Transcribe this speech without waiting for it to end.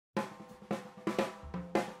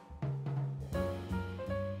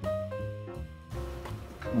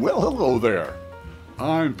Well, hello there.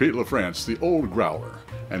 I'm Pete LaFrance, the old growler,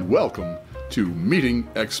 and welcome to Meeting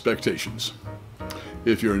Expectations.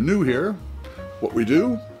 If you're new here, what we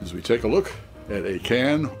do is we take a look at a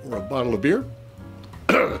can or a bottle of beer.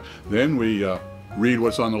 Then we read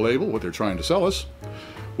what's on the label, what they're trying to sell us.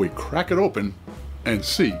 We crack it open and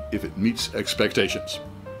see if it meets expectations.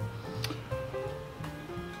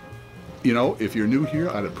 You know, if you're new here,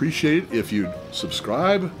 I'd appreciate it if you'd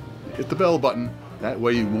subscribe, hit the bell button. That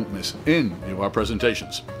way you won't miss any of our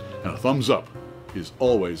presentations. And a thumbs up is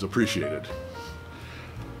always appreciated.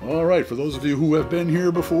 All right, for those of you who have been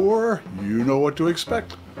here before, you know what to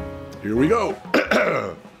expect. Here we go.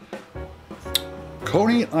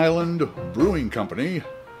 Coney Island Brewing Company,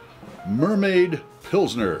 Mermaid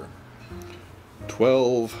Pilsner.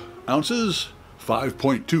 12 ounces,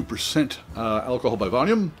 5.2% alcohol by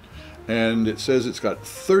volume, and it says it's got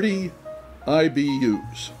 30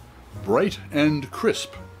 IBUs. Bright and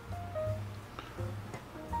crisp.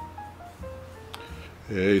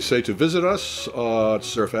 They say to visit us at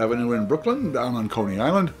Surf Avenue in Brooklyn, down on Coney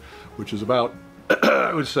Island, which is about,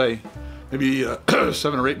 I would say, maybe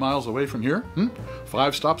 7 or 8 miles away from here.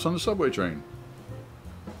 5 stops on the subway train.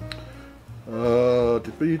 The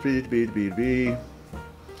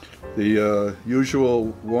usual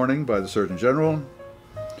warning by the Surgeon General.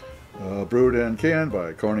 Brewed and canned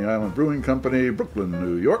by Coney Island Brewing Company, Brooklyn,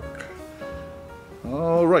 New York.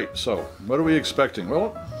 All right, so what are we expecting?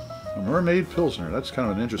 Well, a Mermaid Pilsner. That's kind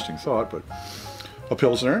of an interesting thought, but a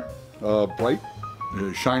Pilsner, bright,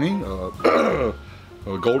 shiny, a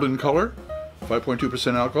golden color,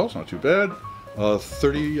 5.2% alcohol. It's not too bad.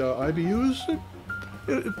 30 IBUs.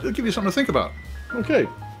 It'll give you something to think about. Okay,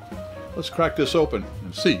 let's crack this open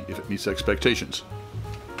and see if it meets expectations.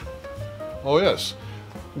 Oh yes.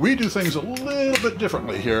 We do things a little bit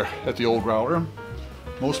differently here at the Old Growler.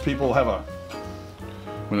 Most people have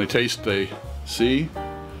when they taste, they see,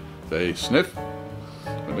 they sniff,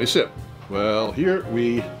 and they sip. Well, here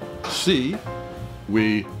we see,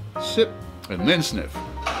 we sip, and then sniff.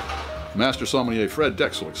 Master Sommelier Fred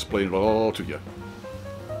Dex will explain it all to you.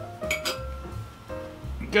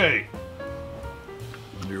 Okay,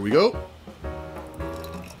 here we go.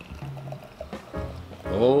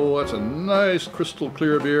 Oh, that's a nice crystal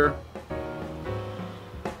clear beer.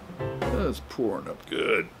 That's pouring up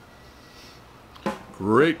good.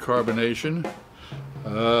 Great carbonation.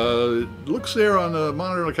 It looks there on the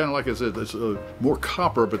monitor kind of like it's more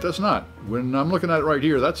copper, but that's not. When I'm looking at it right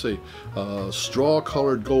here, that's a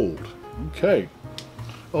straw-colored gold. Okay.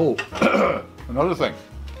 Oh, another thing.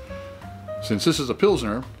 Since this is a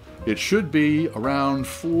Pilsner, it should be around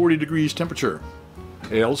 40 degrees temperature.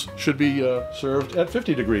 Ales should be served at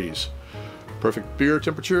 50 degrees. Perfect beer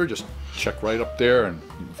temperature, just check right up there and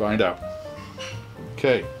you can find out.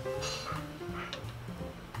 Okay.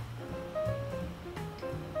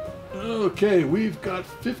 Okay, we've got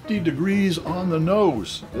 50 degrees on the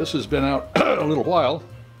nose. This has been out a little while.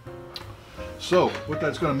 So what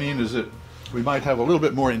that's going to mean is that we might have a little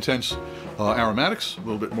bit more intense aromatics, a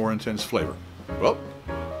little bit more intense flavor. Well,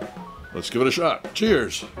 let's give it a shot.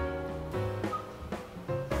 Cheers.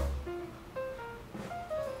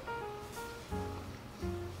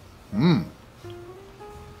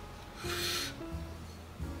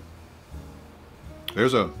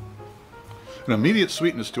 There's an immediate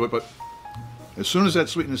sweetness to it, but as soon as that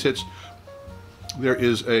sweetness hits, there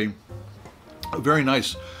is a very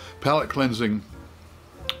nice palate cleansing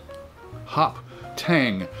hop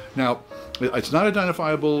tang. Now, it's not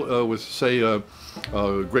identifiable with, say,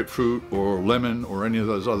 grapefruit or lemon or any of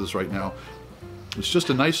those others right now. It's just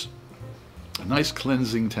a nice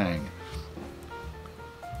cleansing tang.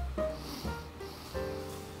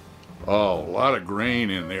 Oh, a lot of grain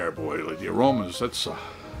in there, boy. Like the aromas, that's a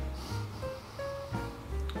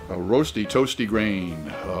roasty, toasty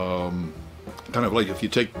grain. Kind of like if you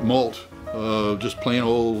take malt, just plain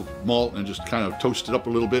old malt, and just kind of toast it up a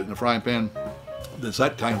little bit in a frying pan. That's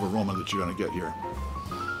that kind of aroma that you're going to get here.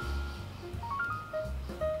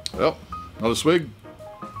 Well, another swig.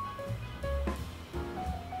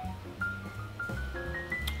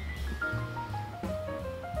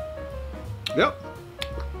 Yep.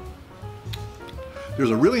 There's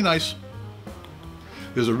a really nice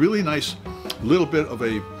little bit of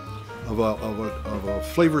a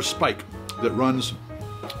flavor spike that runs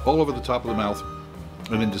all over the top of the mouth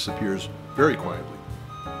and then disappears very quietly.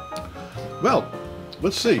 Well,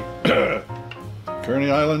 let's see. Coney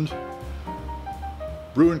Island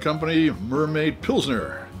Brewing Company Mermaid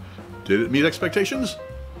Pilsner. Did it meet expectations?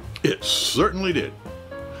 It certainly did.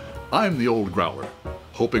 I'm the Old Growler,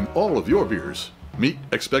 hoping all of your beers meet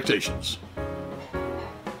expectations.